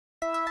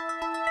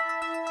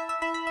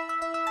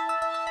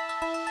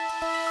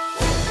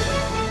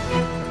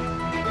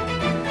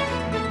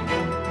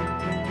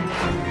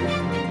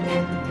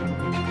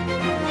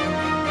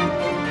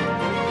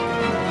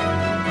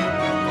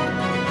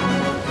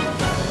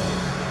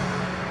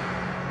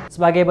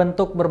Sebagai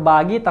bentuk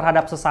berbagi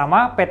terhadap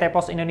sesama, PT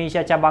Pos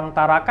Indonesia Cabang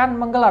Tarakan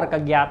menggelar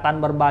kegiatan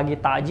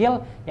berbagi takjil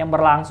yang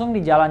berlangsung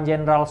di Jalan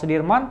Jenderal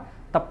Sudirman,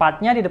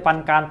 tepatnya di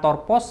depan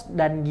kantor pos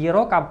dan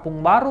giro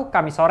Kampung Baru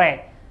Kamis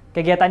sore.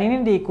 Kegiatan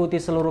ini diikuti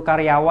seluruh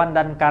karyawan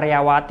dan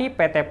karyawati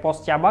PT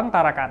Pos Cabang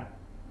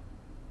Tarakan.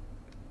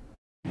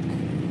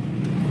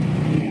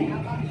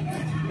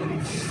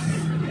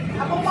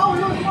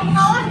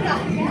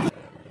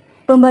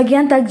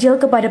 Pembagian takjil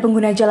kepada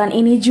pengguna jalan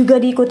ini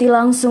juga diikuti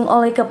langsung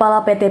oleh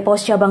Kepala PT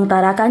Pos Cabang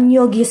Tarakan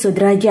Yogi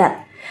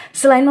Sudrajat.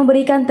 Selain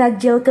memberikan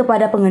takjil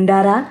kepada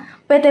pengendara,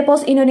 PT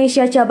Pos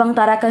Indonesia Cabang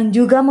Tarakan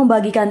juga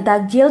membagikan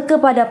takjil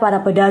kepada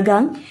para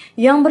pedagang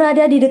yang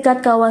berada di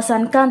dekat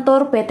kawasan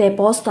kantor PT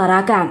Pos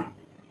Tarakan.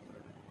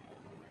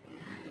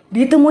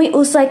 Ditemui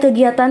usai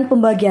kegiatan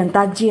pembagian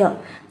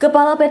takjil,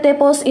 Kepala PT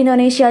Pos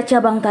Indonesia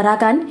Cabang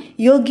Tarakan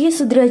Yogi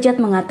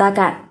Sudrajat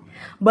mengatakan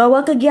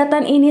bahwa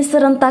kegiatan ini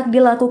serentak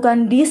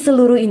dilakukan di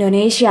seluruh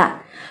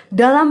Indonesia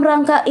dalam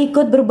rangka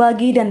ikut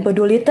berbagi dan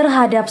peduli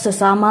terhadap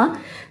sesama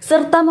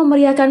serta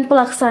memeriahkan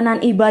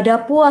pelaksanaan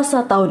ibadah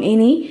puasa tahun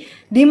ini,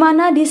 di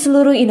mana di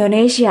seluruh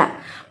Indonesia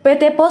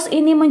PT Pos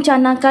ini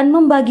mencanangkan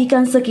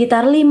membagikan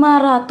sekitar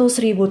 500.000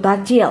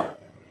 takjil.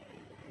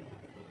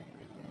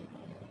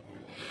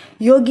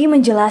 Yogi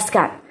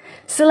menjelaskan,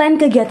 selain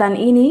kegiatan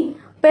ini,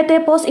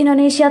 PT Pos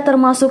Indonesia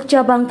termasuk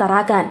Cabang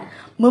Tarakan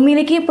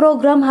memiliki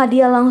program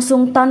hadiah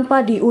langsung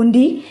tanpa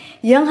diundi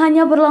yang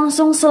hanya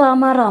berlangsung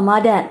selama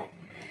Ramadan,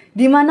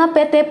 di mana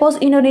PT Pos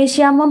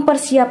Indonesia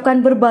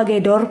mempersiapkan berbagai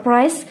door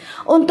prize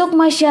untuk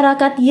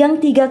masyarakat yang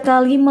 3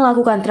 kali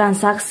melakukan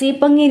transaksi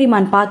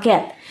pengiriman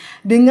paket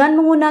dengan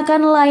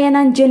menggunakan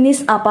layanan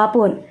jenis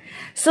apapun,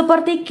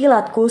 seperti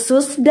kilat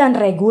khusus dan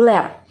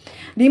reguler,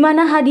 di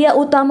mana hadiah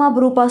utama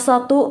berupa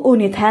 1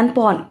 unit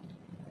handphone.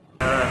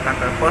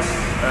 Kantor Pos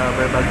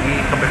berbagi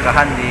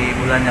keberkahan di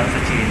bulan yang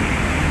suci ini.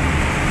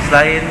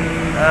 Selain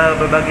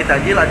berbagi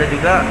takjil, ada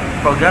juga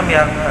program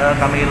yang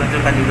kami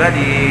luncurkan juga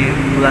di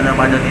bulan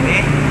Ramadan ini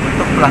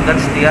untuk pelanggan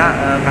setia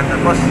kantor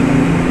pos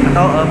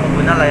atau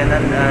pengguna layanan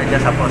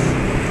jasa pos,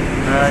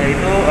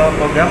 yaitu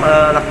program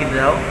Lucky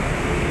Draw,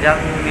 yang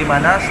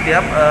dimana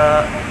setiap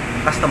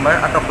customer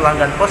atau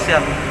pelanggan pos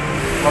yang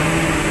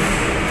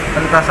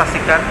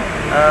mentransaksikan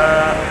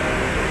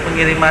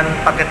pengiriman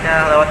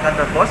paketnya lewat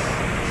kantor pos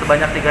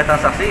sebanyak 3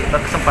 transaksi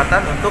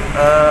berkesempatan untuk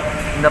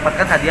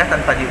mendapatkan hadiah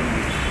tanpa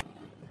diundi.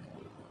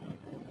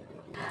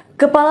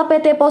 Kepala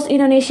PT Pos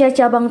Indonesia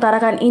Cabang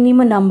Tarakan ini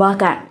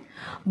menambahkan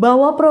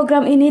bahwa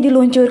program ini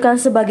diluncurkan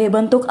sebagai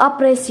bentuk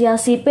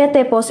apresiasi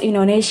PT Pos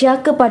Indonesia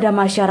kepada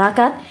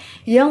masyarakat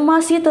yang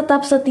masih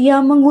tetap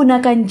setia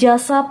menggunakan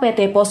jasa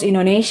PT Pos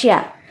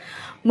Indonesia.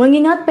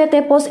 Mengingat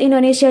PT Pos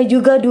Indonesia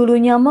juga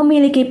dulunya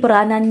memiliki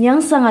peranan yang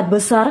sangat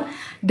besar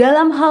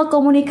dalam hal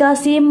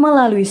komunikasi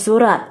melalui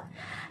surat,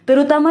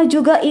 terutama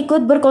juga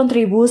ikut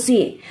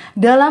berkontribusi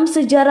dalam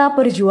sejarah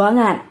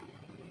perjuangan.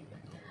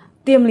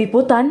 Tim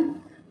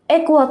Liputan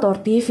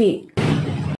EQUATOR TV.